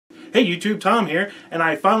Hey YouTube, Tom here, and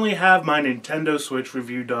I finally have my Nintendo Switch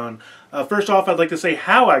review done. First off, I'd like to say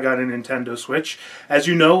how I got a Nintendo Switch. As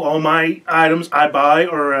you know, all my items I buy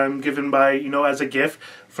or I'm given by, as a gift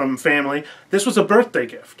from family. This was a birthday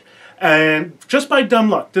gift. And just by dumb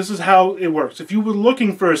luck, this is how it works. If you were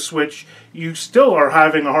looking for a Switch, you still are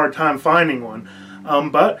having a hard time finding one.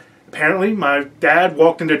 But apparently my dad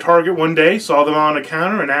walked into Target one day, saw them on a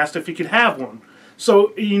counter, and asked if he could have one.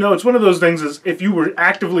 So, it's one of those things is if you were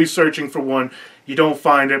actively searching for one, you don't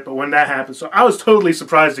find it, but when that happens. So I was totally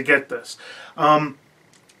surprised to get this. The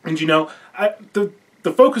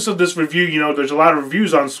focus of this review, there's a lot of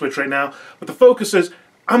reviews on Switch right now, but the focus is,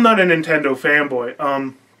 I'm not a Nintendo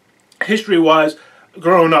fanboy. History-wise,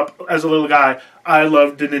 growing up as a little guy, I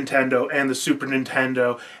loved the Nintendo and the Super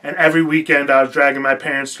Nintendo, and every weekend I was dragging my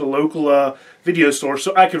parents to the local video store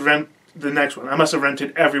so I could rent the next one. I must have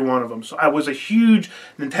rented every one of them. So I was a huge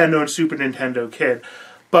Nintendo and Super Nintendo kid.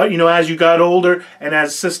 But, as you got older and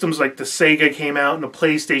as systems like the Sega came out and the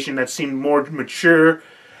PlayStation that seemed more mature,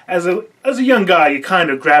 as a young guy, you kind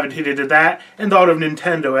of gravitated to that and thought of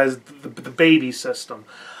Nintendo as the baby system.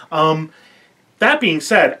 That being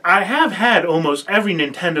said, I have had almost every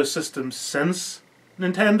Nintendo system since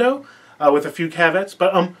Nintendo, with a few caveats,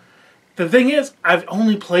 but the thing is, I've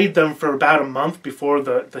only played them for about a month before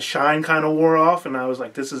the shine kind of wore off, and I was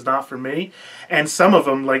like, this is not for me. And some of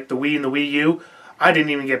them, like the Wii and the Wii U, I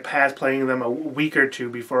didn't even get past playing them a week or two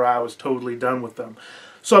before I was totally done with them.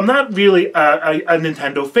 So I'm not really a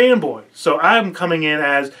Nintendo fanboy. So I'm coming in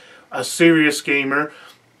as a serious gamer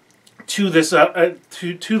to this.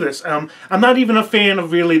 I'm not even a fan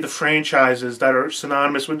of really the franchises that are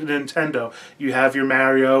synonymous with Nintendo. You have your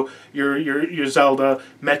Mario, your Zelda,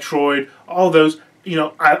 Metroid, all those.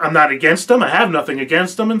 I'm not against them. I have nothing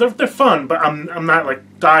against them, and they're fun. But I'm not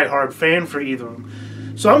like diehard fan for either of them.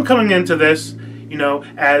 So I'm coming into this,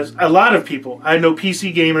 as a lot of people. I know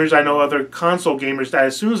PC gamers, I know other console gamers that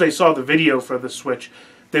as soon as they saw the video for the Switch,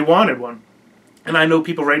 they wanted one. And I know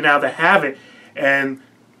people right now that have it, and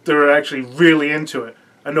they're actually really into it.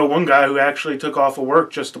 I know one guy who actually took off of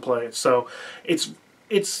work just to play it. So it's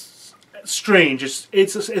strange.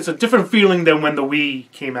 It's a different feeling than when the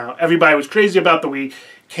Wii came out. Everybody was crazy about the Wii,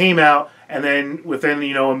 came out, and then within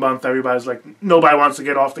a month, everybody's like, nobody wants to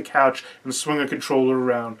get off the couch and swing a controller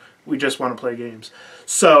around. We just want to play games.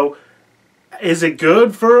 So, is it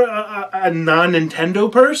good for a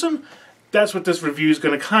non-Nintendo person? That's what this review is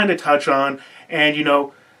going to kind of touch on. And,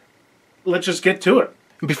 let's just get to it.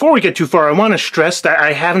 Before we get too far, I want to stress that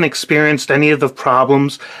I haven't experienced any of the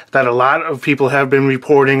problems that a lot of people have been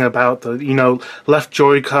reporting about the, left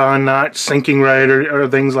Joy-Con not syncing right or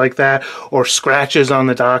things like that, or scratches on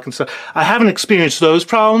the dock and stuff. I haven't experienced those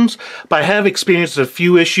problems, but I have experienced a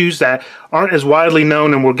few issues that aren't as widely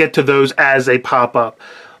known, and we'll get to those as they pop up.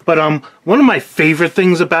 But one of my favorite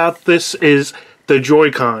things about this is the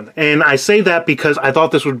Joy-Con, and I say that because I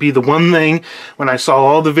thought this would be the one thing when I saw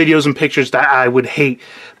all the videos and pictures that I would hate,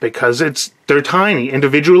 because they're tiny.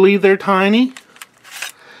 Individually, they're tiny,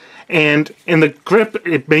 and in the grip,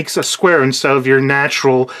 it makes a square instead of your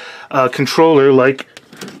natural controller, like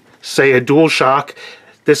say a DualShock.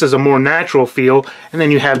 This is a more natural feel, and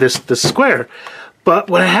then you have this square. But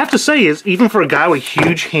what I have to say is, even for a guy with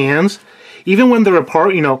huge hands, even when they're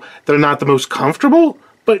apart, they're not the most comfortable.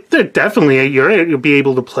 But they're definitely, you'll be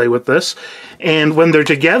able to play with this. And when they're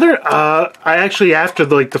together, I actually, after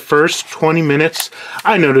the first 20 minutes,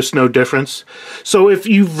 I noticed no difference. So if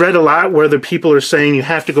you've read a lot where the people are saying you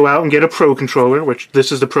have to go out and get a Pro Controller, which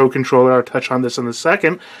this is the Pro Controller, I'll touch on this in a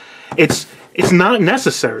second, it's not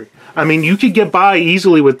necessary. I mean, you could get by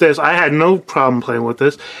easily with this. I had no problem playing with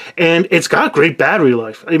this. And it's got great battery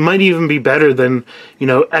life. It might even be better than,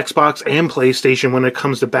 Xbox and PlayStation when it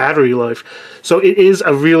comes to battery life. So it is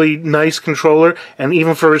a really nice controller. And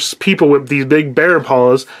even for people with these big bear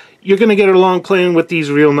paws, you're going to get along playing with these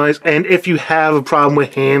real nice. And if you have a problem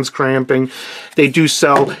with hands cramping, they do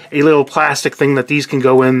sell a little plastic thing that these can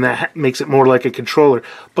go in that makes it more like a controller.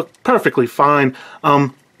 But perfectly fine.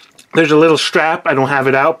 There's a little strap. I don't have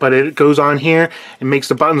it out, but it goes on here. It makes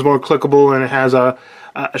the buttons more clickable, and it has a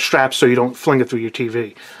strap so you don't fling it through your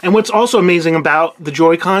TV. And what's also amazing about the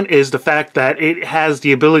Joy-Con is the fact that it has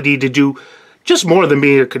the ability to do just more than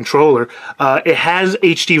being a controller. It has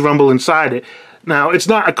HD rumble inside it. Now, it's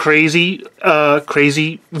not a crazy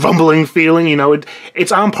rumbling feeling,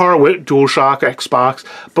 it's on par with DualShock Xbox,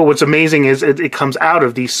 but what's amazing is it comes out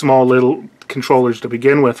of these small little controllers to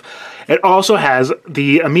begin with. It also has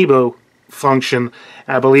the amiibo function.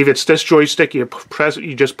 I believe it's this joystick, you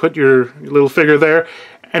just put your little figure there,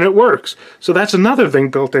 and it works. So that's another thing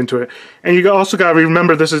built into it. And you also got to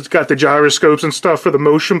remember this has got the gyroscopes and stuff for the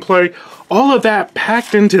motion play. All of that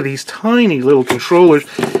packed into these tiny little controllers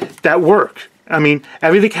that work. I mean,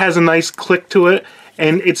 everything has a nice click to it,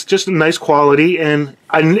 and it's just a nice quality. And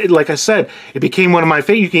like I said, it became one of my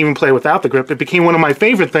favorite. You can even play without the grip. It became one of my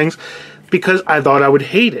favorite things because I thought I would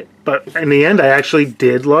hate it. But in the end, I actually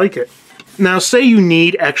did like it. Now, say you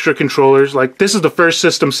need extra controllers, like this is the first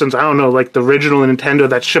system since, I don't know, like the original Nintendo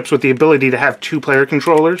that ships with the ability to have two-player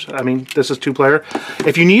controllers. I mean, this is two-player.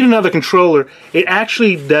 If you need another controller, it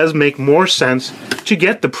actually does make more sense to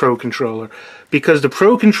get the Pro Controller, because the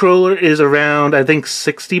Pro Controller is around, I think,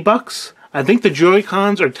 60 bucks. I think the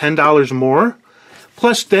Joy-Cons are $10 more.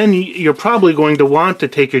 Plus, then you're probably going to want to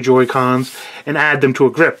take your Joy-Cons and add them to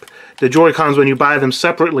a grip. The Joy-Cons, when you buy them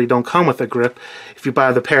separately, don't come with a grip if you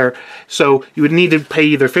buy the pair. So you would need to pay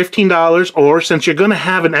either $15, or since you're going to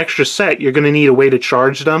have an extra set, you're going to need a way to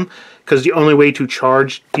charge them, because the only way to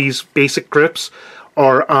charge these basic grips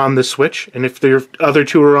are on the Switch. And if the other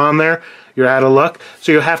two are on there, you're out of luck.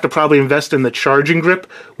 So you'll have to probably invest in the charging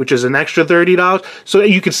grip, which is an extra $30. So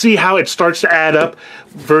you can see how it starts to add up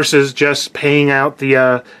versus just paying out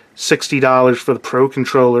the $60 for the Pro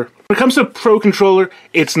Controller. When it comes to Pro Controller,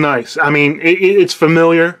 it's nice. I mean, it's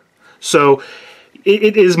familiar, so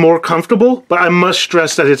it is more comfortable, but I must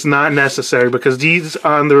stress that it's not necessary, because these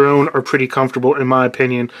on their own are pretty comfortable in my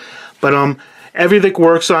opinion. But everything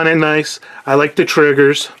works on it nice. I like the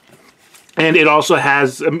triggers. And it also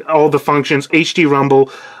has all the functions, HD Rumble,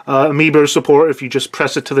 Amiibo support if you just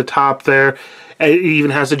press it to the top there. It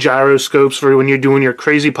even has the gyroscopes for when you're doing your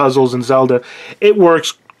crazy puzzles in Zelda. It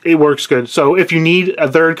works good. So if you need a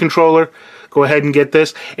third controller, go ahead and get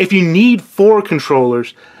this. If you need 4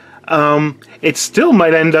 controllers, it still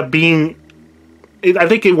might end up being... I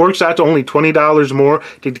think it works out to only $20 more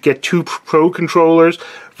to get 2 Pro controllers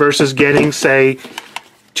versus getting, say,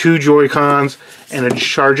 2 Joy-Cons and a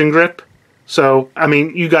charging grip. So, I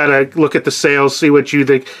mean, you gotta look at the sales, see what you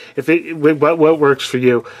think, what works for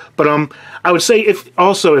you. But I would say if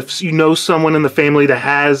you know someone in the family that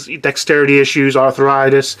has dexterity issues,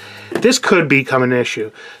 arthritis, this could become an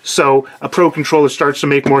issue. So a Pro Controller starts to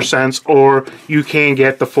make more sense, or you can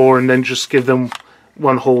get the 4 and then just give them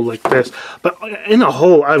one hole like this. But in a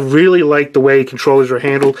whole, I really like the way controllers are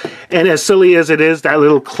handled. And as silly as it is, that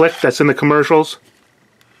little click that's in the commercials,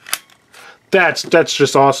 that's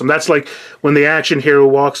just awesome. That's like when the action hero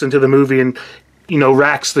walks into the movie and, you know,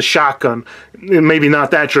 racks the shotgun. Maybe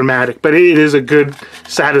not that dramatic, but it is a good,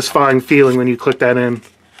 satisfying feeling when you click that in.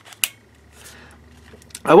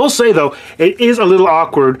 I will say though, it is a little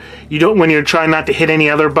awkward. When you're trying not to hit any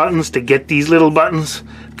other buttons to get these little buttons,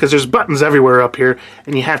 because there's buttons everywhere up here,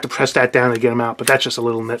 and you have to press that down to get them out. But that's just a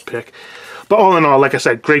little nitpick. But all in all, like I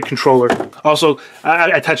said, great controller. Also,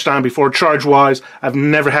 I touched on before, charge-wise, I've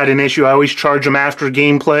never had an issue. I always charge them after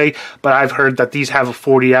gameplay, but I've heard that these have a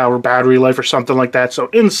 40-hour battery life or something like that, so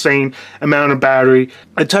insane amount of battery.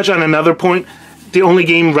 I touch on another point. The only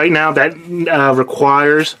game right now that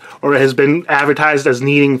requires or has been advertised as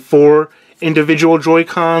needing 4 individual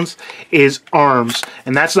Joy-Cons is ARMS,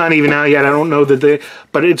 and that's not even out yet. I don't know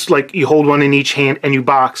but it's like you hold one in each hand and you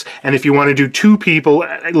box, and if you want to do 2 people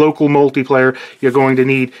local multiplayer, you're going to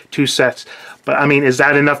need 2 sets. But I mean, is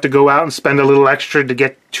that enough to go out and spend a little extra to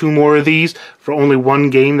get 2 more of these for only 1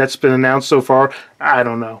 game that's been announced so far? I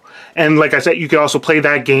don't know. And like I said, you could also play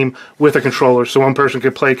that game with a controller, so one person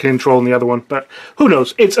could play control and the other one, but who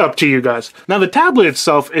knows? It's up to you guys. Now the tablet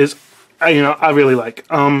itself is, I really like.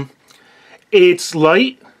 It's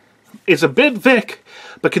light, it's a bit thick,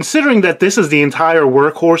 but considering that this is the entire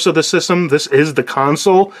workhorse of the system, this is the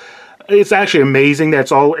console, it's actually amazing that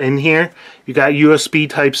it's all in here. You got USB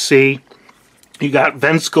Type-C, you got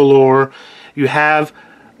vents galore, you have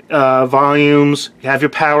volumes, you have your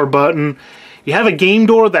power button, you have a game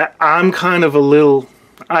door that I'm kind of a little...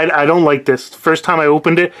 I don't like this. The first time I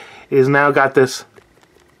opened it, it has now got this...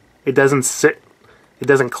 It doesn't sit, it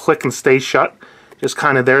doesn't click and stay shut, just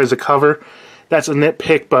kind of there as a cover. That's a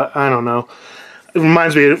nitpick, but I don't know. It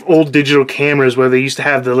reminds me of old digital cameras where they used to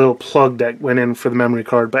have the little plug that went in for the memory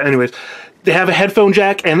card. But anyways, they have a headphone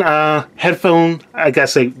jack, and headphone, I gotta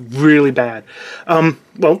say, really bad.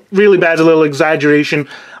 Well, really bad is a little exaggeration.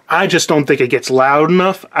 I just don't think it gets loud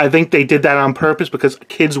enough. I think they did that on purpose because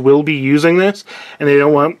kids will be using this, and they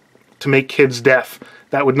don't want to make kids deaf.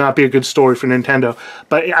 That would not be a good story for Nintendo.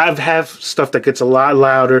 But I have stuff that gets a lot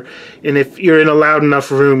louder, and if you're in a loud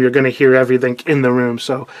enough room, you're going to hear everything in the room.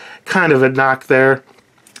 So, kind of a knock there.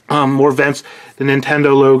 More vents, the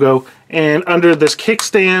Nintendo logo, and under this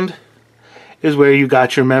kickstand is where you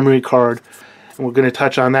got your memory card. and we're going to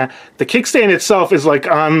touch on that. The kickstand itself is like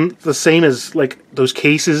on the same as like those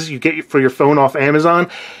cases you get for your phone off Amazon.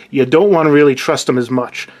 You don't want to really trust them as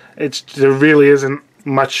much. There really isn't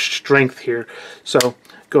much strength here. So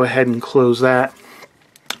go ahead and close that.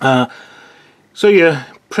 So you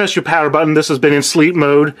press your power button. This has been in sleep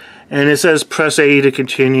mode, and it says press A to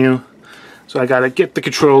continue. So I gotta get the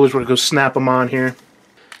controllers. We're gonna go snap them on here.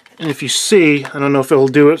 And if you see, I don't know if it'll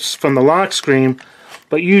do it from the lock screen,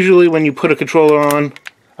 but usually when you put a controller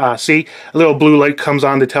on, see, a little blue light comes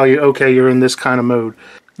on to tell you, okay, you're in this kind of mode.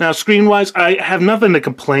 Now, screen-wise, I have nothing to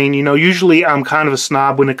complain. You know, usually I'm kind of a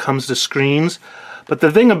snob when it comes to screens. But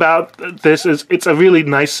the thing about this is it's a really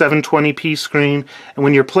nice 720p screen, and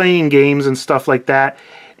when you're playing games and stuff like that,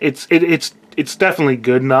 it's definitely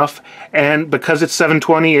good enough. And because it's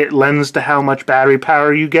 720, it lends to how much battery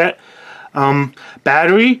power you get.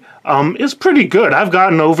 Battery is pretty good. I've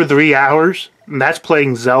gotten over 3 hours, and that's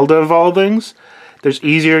playing Zelda of all things. There's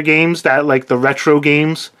easier games that, like the retro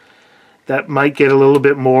games, that might get a little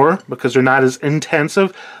bit more because they're not as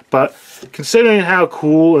intensive. But considering how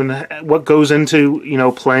cool and what goes into, you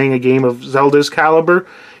know, playing a game of Zelda's caliber,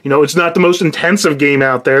 you know, it's not the most intensive game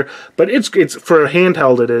out there, but it's for a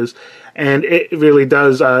handheld it is, and it really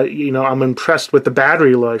does. You know, I'm impressed with the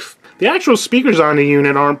battery life. The actual speakers on the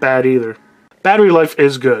unit aren't bad either. Battery life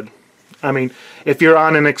is good. I mean, if you're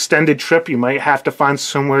on an extended trip, you might have to find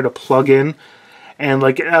somewhere to plug in. And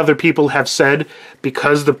like other people have said,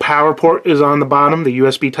 because the power port is on the bottom, the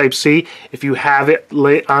USB Type-C, if you have it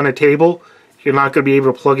on a table, you're not going to be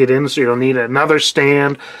able to plug it in, so you'll need another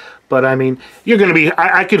stand. But I mean, you're going to be,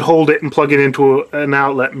 I could hold it and plug it into an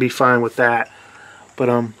outlet and be fine with that. But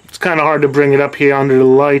it's kind of hard to bring it up here under the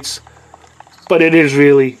lights. But it is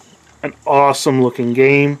really an awesome looking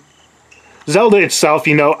game. Zelda itself,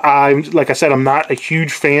 you know, like I said, I'm not a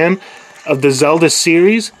huge fan of the Zelda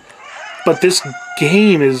series. But this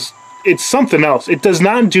game it's something else. It does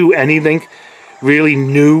not do anything really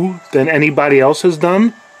new than anybody else has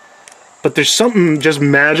done. But there's something just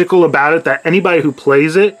magical about it that anybody who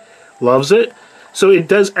plays it loves it. So it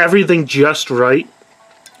does everything just right.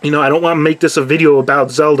 You know, I don't want to make this a video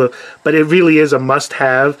about Zelda, but it really is a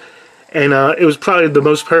must-have. And it was probably the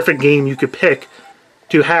most perfect game you could pick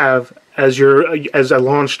to have as a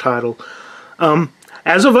launch title.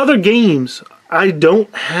 As of other games, I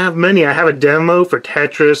don't have many. I have a demo for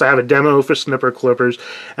Tetris. I have a demo for Snipper Clippers.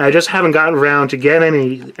 And I just haven't gotten around to get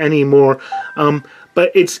any more.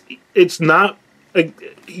 But it's not.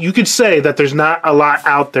 You could say that there's not a lot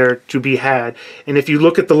out there to be had. And if you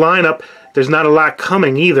look at the lineup, there's not a lot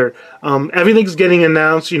coming either. Everything's getting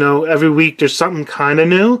announced. You know, every week there's something kind of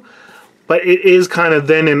new. But it is kind of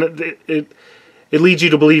then, and it leads you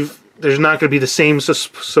to believe there's not going to be the same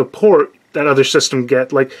support that other systems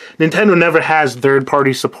get. Like, Nintendo never has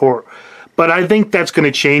third-party support. But I think that's going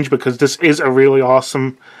to change because this is a really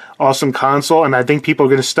awesome console, and I think people are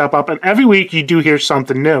going to step up. And every week you do hear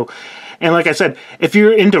something new. And like I said, if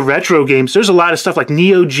you're into retro games, there's a lot of stuff like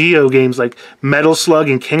Neo Geo games like Metal Slug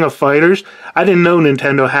and King of Fighters. I didn't know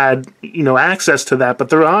Nintendo had, you know, access to that, but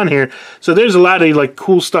they're on here. So there's a lot of like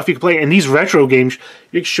cool stuff you can play. And these retro games,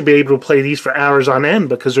 you should be able to play these for hours on end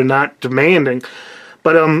because they're not demanding.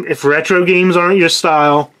 But if retro games aren't your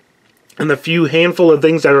style, and the few handful of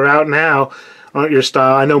things that are out now aren't your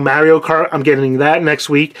style, I know Mario Kart, I'm getting that next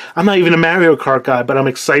week. I'm not even a Mario Kart guy, but I'm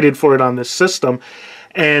excited for it on this system.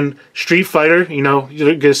 And Street Fighter, you know, you're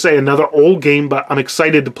going to say another old game, but I'm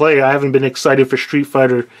excited to play. I haven't been excited for Street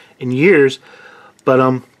Fighter in years.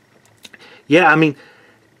 But, yeah, I mean,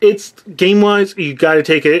 it's game-wise, you got to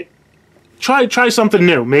take it. Try something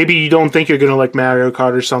new. Maybe you don't think you're going to like Mario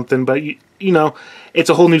Kart or something, but, you know, it's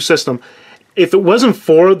a whole new system. If it wasn't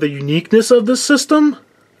for the uniqueness of this system,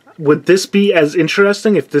 would this be as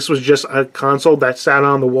interesting if this was just a console that sat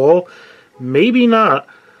on the wall? Maybe not.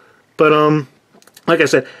 But, like I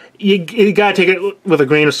said, you gotta take it with a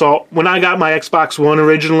grain of salt. When I got my Xbox One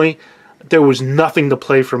originally, there was nothing to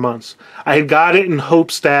play for months. I had got it in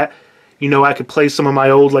hopes that, you know, I could play some of my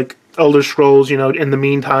old, like, Elder Scrolls, you know, in the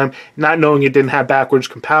meantime, not knowing it didn't have backwards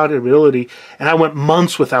compatibility, and I went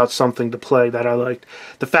months without something to play that I liked.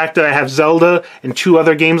 The fact that I have Zelda and 2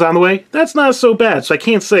 other games on the way, that's not so bad, so I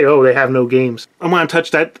can't say, oh, they have no games. I want to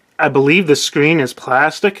touch that. I believe the screen is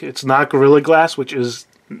plastic. It's not Gorilla Glass, which is,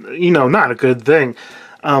 you know, not a good thing.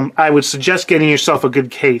 I would suggest getting yourself a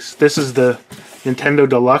good case. This is the Nintendo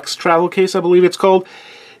Deluxe travel case, I believe it's called.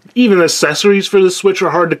 Even accessories for the Switch are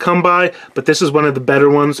hard to come by, but this is one of the better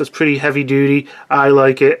ones. It's pretty heavy duty. I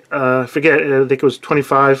like it. I think it was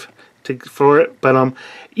 $25 for it. But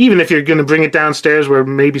even if you're going to bring it downstairs where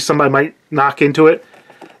maybe somebody might knock into it,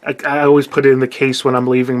 I always put it in the case when I'm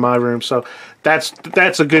leaving my room. So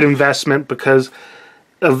that's a good investment because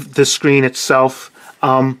of the screen itself.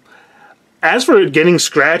 As for getting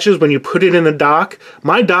scratches when you put it in the dock,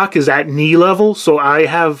 my dock is at knee level, so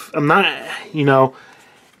I'm not,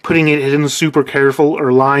 putting it in super careful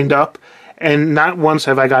or lined up, and not once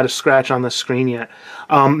have I got a scratch on the screen yet.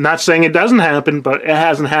 Not saying it doesn't happen, but it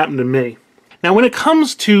hasn't happened to me. Now, when it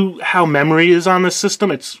comes to how memory is on the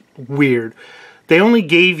system, it's weird. They only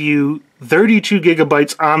gave you 32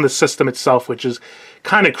 gigabytes on the system itself, which is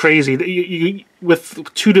kind of crazy.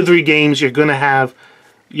 With 2 to 3 games, you're going to have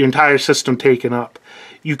your entire system taken up.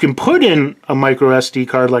 You can put in a micro SD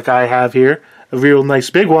card like I have here, a real nice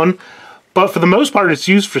big one, but for the most part it's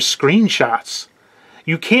used for screenshots.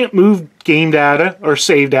 You can't move game data or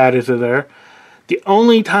save data to there. The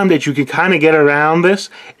only time that you can kind of get around this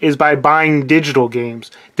is by buying digital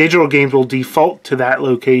games. Digital games will default to that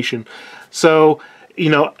location. So,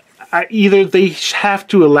 either they have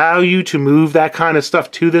to allow you to move that kind of stuff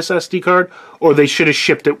to this SD card, or they should have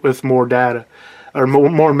shipped it with more data or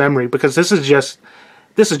more memory, because this is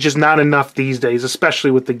just not enough these days,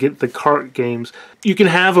 especially with the cart games. You can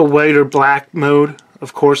have a white or black mode.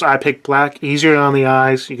 Of course, I picked black. Easier on the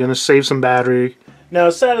eyes. You're going to save some battery. Now,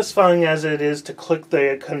 as satisfying as it is to click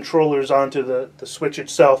the controllers onto the Switch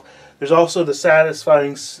itself, there's also the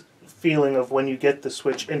satisfying feeling of when you get the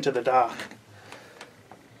Switch into the dock.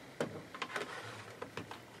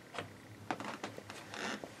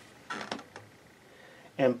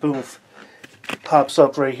 And boom, pops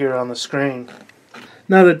up right here on the screen.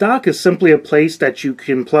 Now, the dock is simply a place that you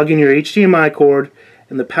can plug in your HDMI cord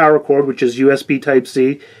and the power cord, which is USB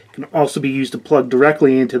Type-C. Can also be used to plug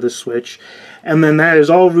directly into the Switch, and then that is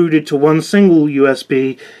all routed to one single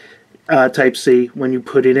USB Type-C when you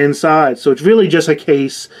put it inside. So it's really just a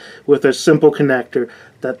case with a simple connector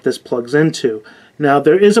that this plugs into. Now,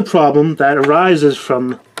 there is a problem that arises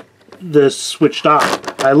from this Switch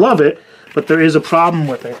dock. I love it, but there is a problem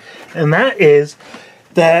with it, and that is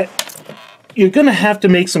that you're going to have to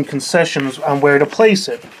make some concessions on where to place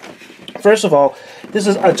it. First of all, this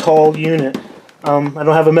is a tall unit. I don't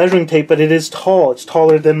have a measuring tape, but it is tall. It's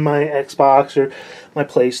taller than my Xbox or my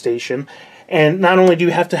PlayStation. And not only do you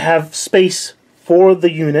have to have space for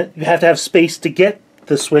the unit, you have to have space to get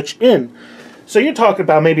the Switch in. So you're talking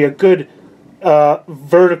about maybe a good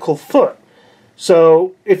vertical foot.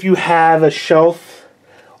 So if you have a shelf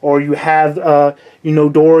or you have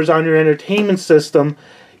doors on your entertainment system,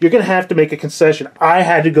 you're going to have to make a concession. I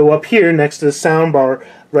had to go up here next to the soundbar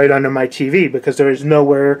right under my TV because there is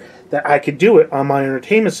nowhere that I could do it on my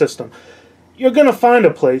entertainment system. You're going to find a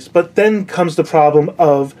place, but then comes the problem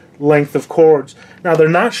of length of cords. Now, they're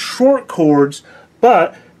not short cords,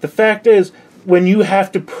 but the fact is, when you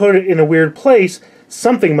have to put it in a weird place,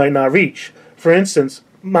 something might not reach. For instance,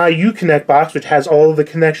 my Uconnect box, which has all of the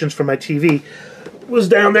connections for my TV, was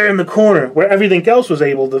down there in the corner where everything else was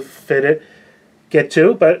able to get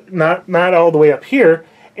to, but not all the way up here.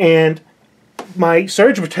 And my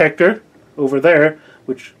surge protector over there,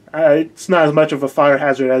 which it's not as much of a fire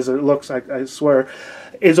hazard as it looks, I swear,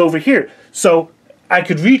 is over here. So I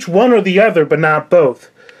could reach one or the other, but not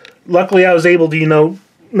both. Luckily, I was able to,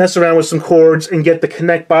 mess around with some cords and get the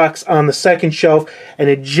Connect box on the second shelf, and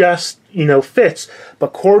it just, fits.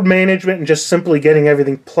 But cord management and just simply getting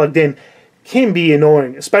everything plugged in can be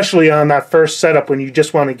annoying, especially on that first setup when you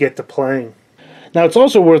just want to get to playing. Now, it's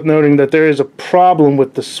also worth noting that there is a problem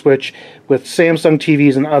with the Switch with Samsung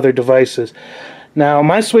TVs and other devices. Now,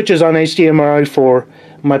 my Switch is on HDMI 4.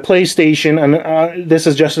 My PlayStation, and this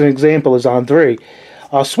is just an example, is on 3.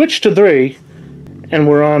 I'll switch to 3, and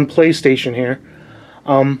we're on PlayStation here.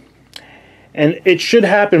 And it should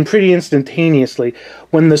happen pretty instantaneously.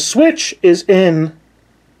 When the Switch is in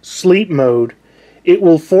sleep mode, it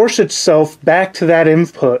will force itself back to that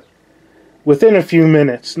input within a few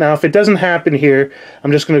minutes. Now, if it doesn't happen here,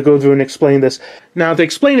 I'm just going to go through and explain this. Now, to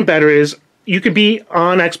explain it better is, you could be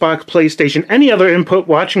on Xbox, PlayStation, any other input,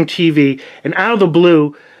 watching TV, and out of the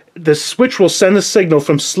blue, the Switch will send a signal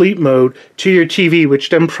from sleep mode to your TV, which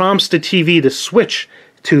then prompts the TV to switch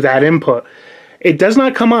to that input. It does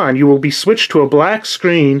not come on. You will be switched to a black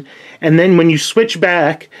screen, and then when you switch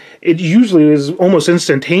back, it usually is almost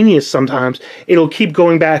instantaneous sometimes. It'll keep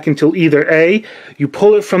going back until either A, you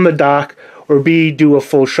pull it from the dock, or B, do a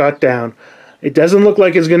full shutdown. It doesn't look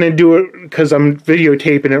like it's going to do it because I'm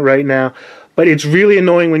videotaping it right now, but it's really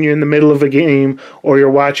annoying when you're in the middle of a game or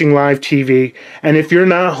you're watching live TV. And if you're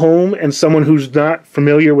not home and someone who's not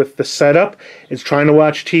familiar with the setup is trying to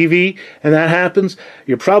watch TV and that happens,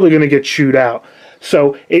 you're probably going to get chewed out.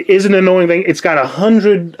 So it is an annoying thing. It's got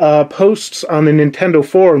 100 posts on the Nintendo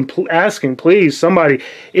forum asking, please, somebody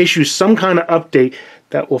issue some kind of update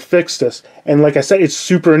that will fix this. And like I said, it's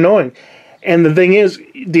super annoying. And the thing is,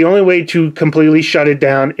 the only way to completely shut it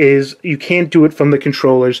down is you can't do it from the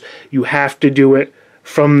controllers. You have to do it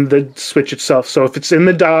from the Switch itself. So if it's in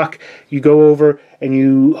the dock, you go over and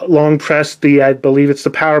you long press the, I believe it's the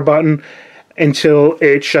power button, until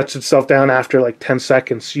it shuts itself down after like 10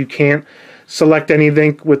 seconds. You can't select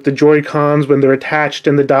anything with the Joy-Cons when they're attached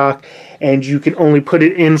in the dock, and you can only put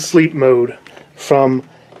it in sleep mode from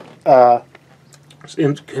the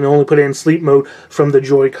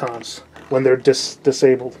Joy-Cons when they're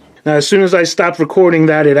disabled. Now, as soon as I stopped recording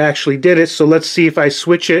that, it actually did it. So let's see if I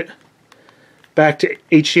switch it back to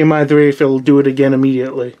HDMI 3 if it'll do it again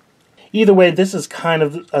immediately. Either way, this is kind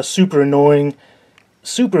of a super annoying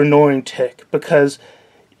tick, because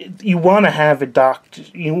you want to have it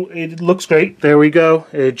docked. It looks great. There we go.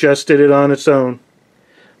 It just did it on its own.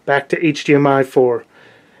 Back to HDMI 4.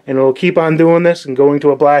 And it will keep on doing this and going to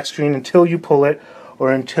a black screen until you pull it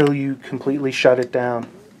or until you completely shut it down.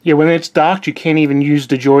 Yeah, when it's docked, you can't even use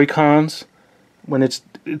the Joy-Cons when it's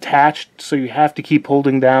attached, so you have to keep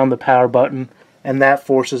holding down the power button, and that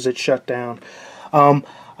forces it shut down.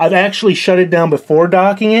 I've actually shut it down before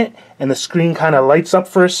docking it, and the screen kind of lights up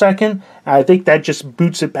for a second. I think that just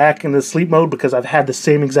boots it back into sleep mode, because I've had the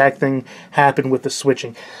same exact thing happen with the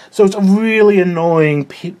switching. So it's a really annoying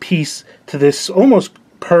piece to this almost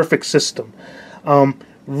perfect system.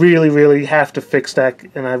 Really have to fix that,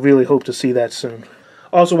 and I really hope to see that soon.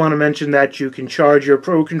 Also want to mention that you can charge your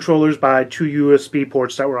Pro controllers by 2 USB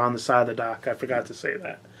ports that were on the side of the dock. I forgot to say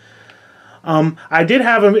that. I did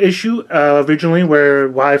have an issue originally where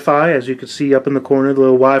Wi-Fi, as you can see up in the corner, the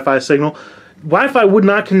little Wi-Fi signal, Wi-Fi would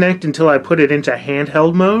not connect until I put it into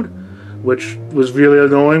handheld mode, which was really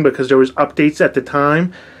annoying because there was updates at the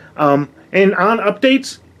time. And on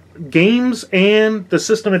updates, games and the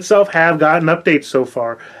system itself have gotten updates so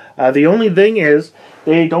far. The only thing is,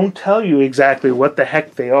 they don't tell you exactly what the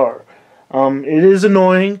heck they are. It is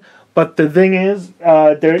annoying, but the thing is,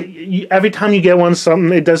 every time you get one,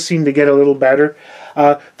 it does seem to get a little better.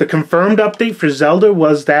 The confirmed update for Zelda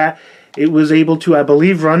was that it was able to, I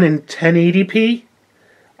believe, run in 1080p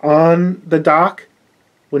on the dock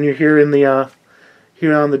when you're here on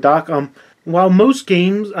the dock. While most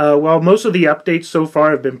of the updates so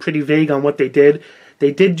far have been pretty vague on what they did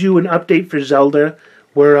do an update for Zelda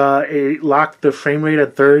where it locked the frame rate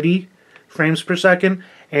at 30 frames per second,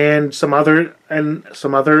 and some other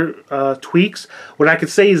tweaks. What I could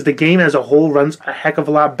say is the game as a whole runs a heck of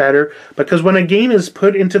a lot better, because when a game is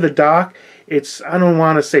put into the dock, I don't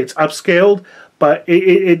want to say it's upscaled, but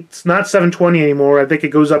it's not 720 anymore. I think it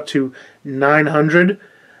goes up to 900.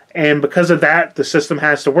 And because of that, the system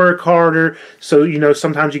has to work harder, so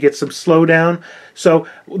sometimes you get some slowdown. So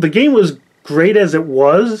the game was great as it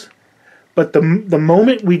was, but the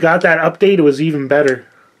moment we got that update, it was even better.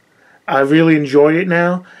 I really enjoy it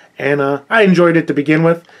now, and I enjoyed it to begin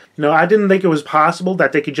with. I didn't think it was possible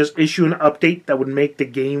that they could just issue an update that would make the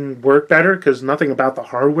game work better, because nothing about the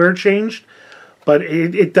hardware changed. But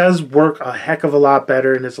it does work a heck of a lot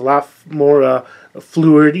better, and it's a lot more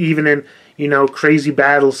fluid, even in crazy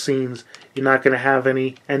battle scenes. You're not going to have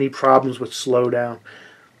any problems with slowdown.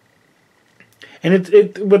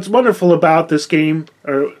 And what's wonderful about this game,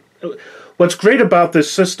 or what's great about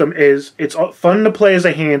this system, is it's fun to play as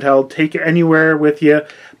a handheld, take it anywhere with you,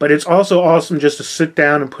 but it's also awesome just to sit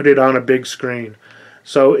down and put it on a big screen.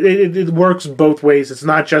 So it works both ways. It's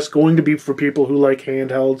not just going to be for people who like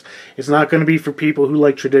handhelds. It's not going to be for people who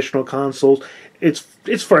like traditional consoles.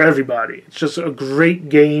 It's for everybody. It's just a great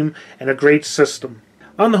game and a great system.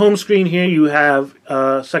 On the home screen here, you have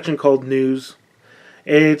a section called News.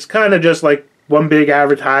 It's kind of just like one big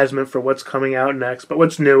advertisement for what's coming out next, but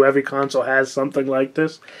what's new. Every console has something like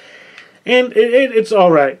this. And it's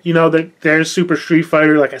alright. That there's Super Street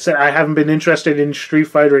Fighter. Like I said, I haven't been interested in Street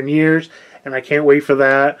Fighter in years, and I can't wait for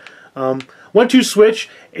that. 1-2 Switch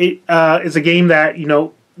is a game that,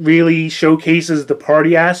 really showcases the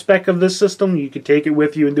party aspect of this system. You could take it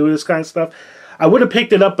with you and do this kind of stuff. I would have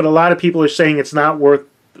picked it up, but a lot of people are saying it's not worth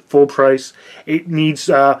full price. It needs...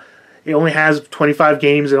 It only has 25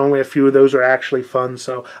 games, and only a few of those are actually fun,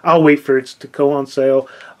 so I'll wait for it to go on sale.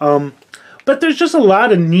 But there's just a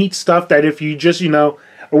lot of neat stuff that if you just, are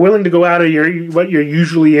willing to go out of what you're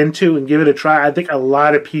usually into and give it a try, I think a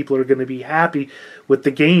lot of people are going to be happy with the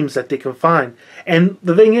games that they can find. And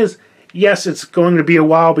the thing is, yes, it's going to be a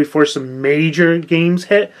while before some major games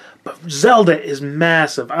hit, but Zelda is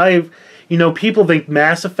massive. You know, people think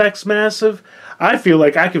Mass Effect's massive. I feel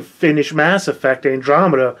like I could finish Mass Effect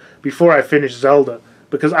Andromeda before I finish Zelda,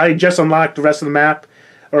 because I just unlocked the rest of the map,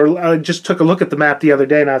 or I just took a look at the map the other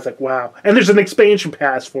day, and I was like, wow. And there's an expansion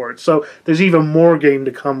pass for it, so there's even more game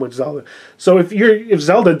to come with Zelda. So if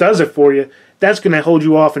Zelda does it for you, that's going to hold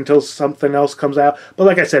you off until something else comes out. But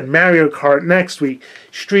like I said, Mario Kart next week,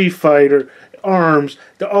 Street Fighter, ARMS,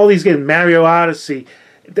 all these games, Mario Odyssey.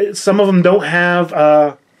 Some of them don't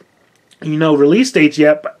have release dates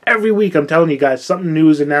yet, but every week I'm telling you guys, something new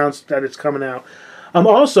is announced that it's coming out.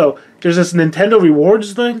 Also, there's this Nintendo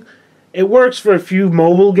Rewards thing. It works for a few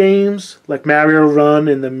mobile games, like Mario Run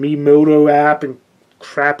and the Miimoto app and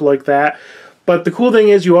crap like that. But the cool thing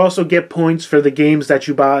is you also get points for the games that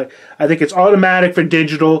you buy. I think it's automatic for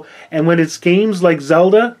digital, and when it's games like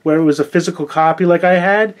Zelda, where it was a physical copy like I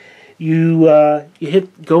had, you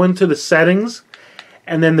go into the settings,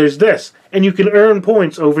 and then there's this, and you can earn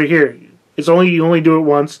points over here. You only do it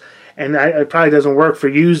once, and it probably doesn't work for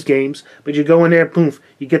used games, but you go in there, boom,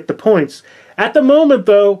 you get the points. At the moment,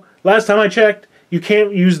 though, last time I checked, you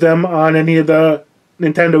can't use them on any of the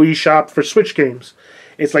Nintendo eShop for Switch games.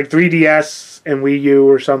 It's like 3DS and Wii U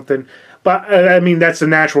or something. But, I mean, that's a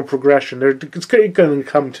natural progression. It's going to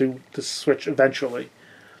come to the Switch eventually.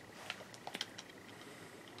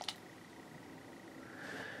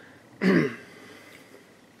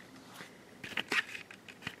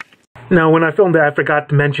 Now, when I filmed it, I forgot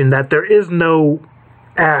to mention that there is no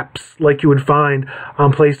apps like you would find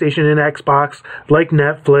on PlayStation and Xbox, like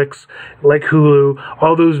Netflix, like Hulu,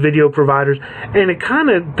 all those video providers. And it kind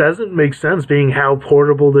of doesn't make sense, being how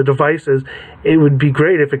portable the device is. It would be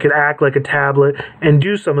great if it could act like a tablet and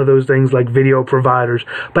do some of those things like video providers.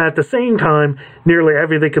 But at the same time, nearly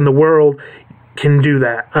everything in the world can do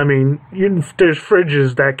that. I mean, there's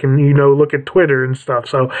fridges that can, look at Twitter and stuff.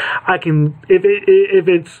 So I can, if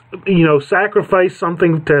it's, sacrifice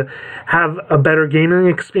something to have a better gaming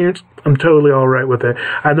experience, I'm totally all right with it.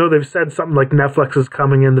 I know they've said something like Netflix is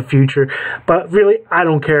coming in the future, but really, I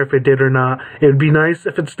don't care if it did or not. It would be nice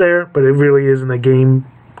if it's there, but it really isn't a game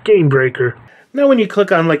breaker. Now, when you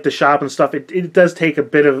click on like the shop and stuff, it does take a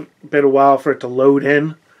bit of while for it to load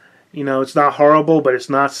in. It's not horrible, but it's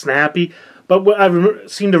not snappy. But what I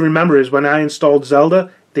seem to remember is when I installed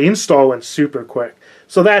Zelda, the install went super quick.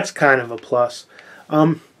 So that's kind of a plus.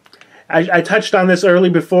 I touched on this early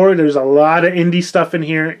before. There's a lot of indie stuff in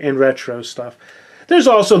here and retro stuff. There's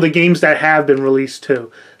also the games that have been released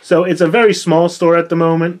too. So it's a very small store at the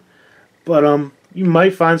moment. But you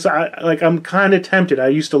might find, I'm kind of tempted. I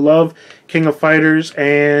used to love King of Fighters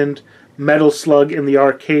and Metal Slug in the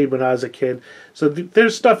arcade when I was a kid. So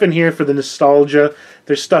there's stuff in here for the nostalgia.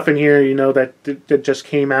 There's stuff in here, that just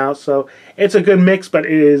came out. So it's a good mix, but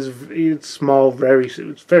it's small,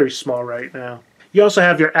 it's very small right now. You also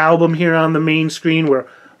have your album here on the main screen, where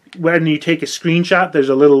when you take a screenshot, there's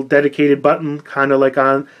a little dedicated button, kind of like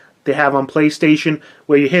they have on PlayStation,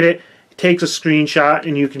 where you hit it, it takes a screenshot,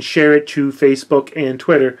 and you can share it to Facebook and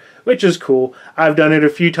Twitter, which is cool. I've done it a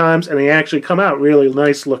few times, and they actually come out really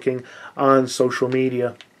nice looking on social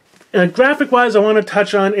media. And graphic-wise, I want to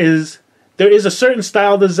touch on is there is a certain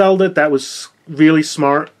style to Zelda that was really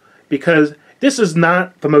smart, because this is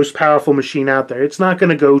not the most powerful machine out there. It's not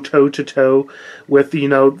going to go toe-to-toe with, an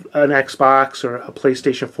Xbox or a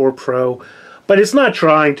PlayStation 4 Pro, but it's not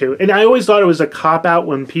trying to. And I always thought it was a cop-out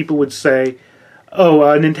when people would say,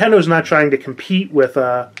 Nintendo's not trying to compete with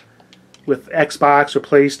Xbox or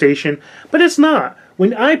PlayStation, but it's not.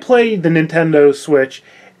 When I play the Nintendo Switch,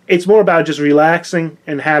 it's more about just relaxing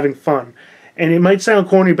and having fun. And it might sound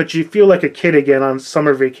corny, but you feel like a kid again on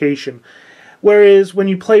summer vacation. Whereas when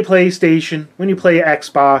you play PlayStation, when you play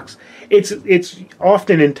Xbox, it's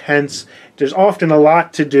often intense. There's often a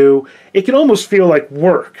lot to do. It can almost feel like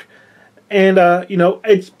work. And,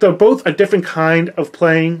 they're both a different kind of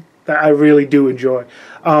playing that I really do enjoy.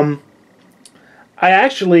 I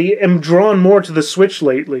actually am drawn more to the Switch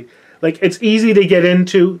lately. Like, it's easy to get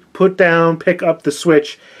into, put down, pick up the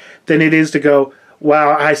Switch, than it is to go,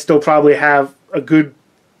 wow, I still probably have a good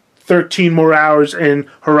 13 more hours in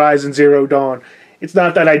Horizon Zero Dawn. It's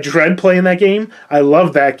not that I dread playing that game. I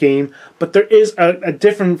love that game. But there is a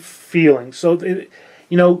different feeling. So,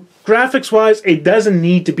 graphics-wise, it doesn't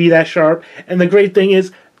need to be that sharp. And the great thing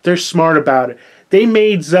is, they're smart about it. They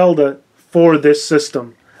made Zelda for this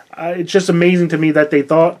system. It's just amazing to me that they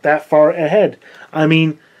thought that far ahead. I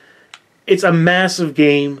mean, it's a massive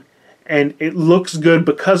game, and it looks good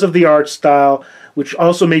because of the art style, which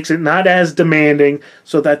also makes it not as demanding,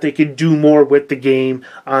 so that they could do more with the game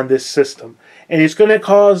on this system. And it's going to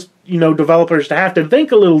cause, developers to have to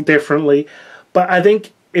think a little differently, but I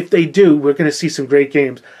think if they do, we're going to see some great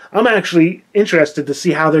games. I'm actually interested to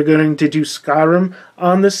see how they're going to do Skyrim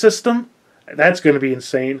on this system. That's going to be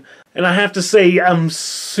insane. And I have to say, I'm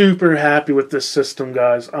super happy with this system,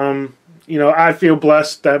 guys. You know, I feel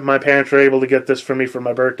blessed that my parents were able to get this for me for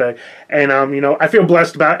my birthday. And, you know, I feel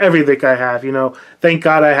blessed about everything I have, you know. Thank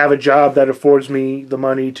God I have a job that affords me the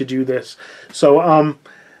money to do this. So,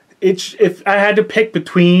 if I had to pick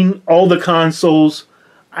between all the consoles,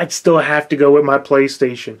 I'd still have to go with my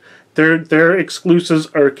PlayStation. Their exclusives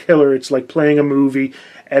are killer. It's like playing a movie,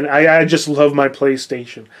 and I just love my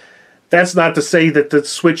PlayStation. That's not to say that the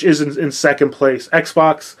Switch isn't in second place.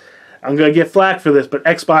 Xbox, I'm going to get flack for this, but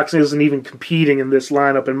Xbox isn't even competing in this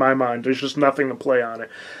lineup in my mind. There's just nothing to play on it.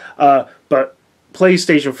 But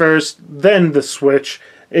PlayStation first, then the Switch.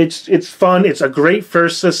 It's fun. It's a great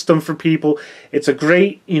first system for people. It's a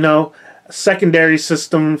great, you know, secondary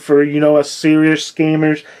system for, you know, us serious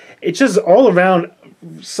gamers. It's just all around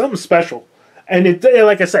something special. And it,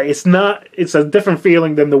 like I say, it's a different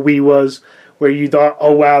feeling than the Wii was, where you thought,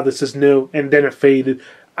 oh wow, this is new, and then it faded.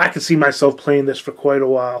 I could see myself playing this for quite a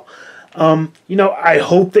while. You know, I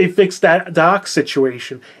hope they fix that dock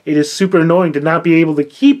situation. It is super annoying to not be able to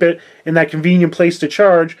keep it in that convenient place to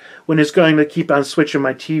charge when it's going to keep on switching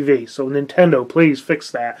my TV. So Nintendo, please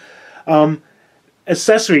fix that.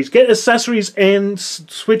 Accessories. Get accessories and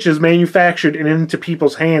Switches manufactured and into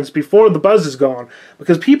people's hands before the buzz is gone.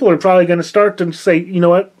 Because people are probably going to start to say, you know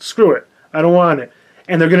what, screw it. I don't want it.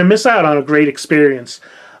 And they're going to miss out on a great experience.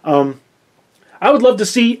 I would love to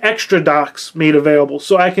see extra docks made available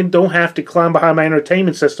so I don't have to climb behind my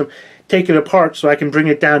entertainment system, take it apart so I can bring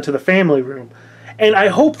it down to the family room. And I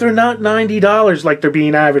hope they're not $90 like they're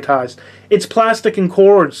being advertised. It's plastic and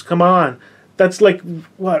cords, come on. That's like,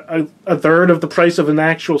 what, a third of the price of an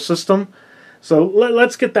actual system? So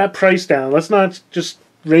let's get that price down. Let's not just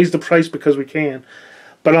raise the price because we can.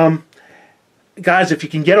 But, guys, if you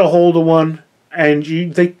can get a hold of one and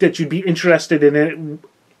you think that you'd be interested in it,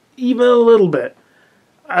 even a little bit,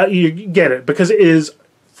 you get it, because it is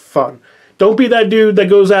fun. Don't be that dude that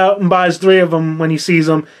goes out and buys 3 of them when he sees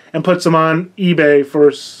them and puts them on eBay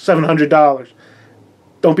for $700.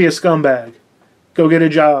 Don't be a scumbag. Go get a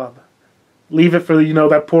job. Leave it for, you know,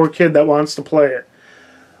 that poor kid that wants to play it.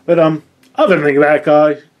 But other than that,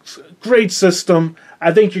 guys, great system.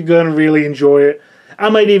 I think you're going to really enjoy it. I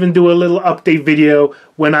might even do a little update video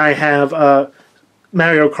when I have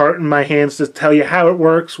Mario Kart in my hands to tell you how it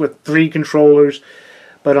works with 3 controllers.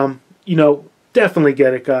 But, you know, definitely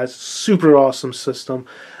get it, guys. Super awesome system.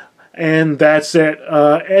 And that's it.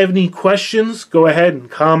 Any questions, go ahead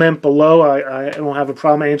and comment below. I don't have a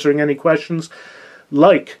problem answering any questions.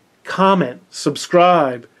 Like, comment,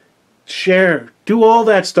 subscribe, share. Do all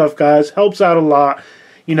that stuff, guys. Helps out a lot.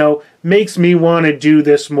 You know, makes me want to do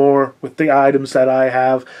this more with the items that I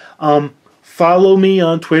have. Follow me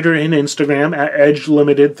on Twitter and Instagram at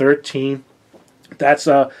EdgeLimited13. That's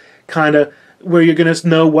kind of where you're going to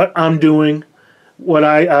know what I'm doing, what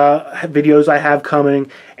videos I have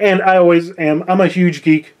coming. And I always am. I'm a huge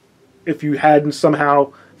geek, if you hadn't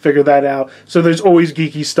somehow figured that out. So there's always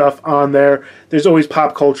geeky stuff on there. There's always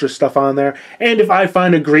pop culture stuff on there. And if I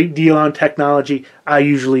find a great deal on technology, I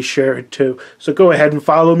usually share it too. So go ahead and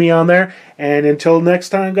follow me on there. And until next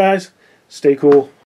time, guys, stay cool.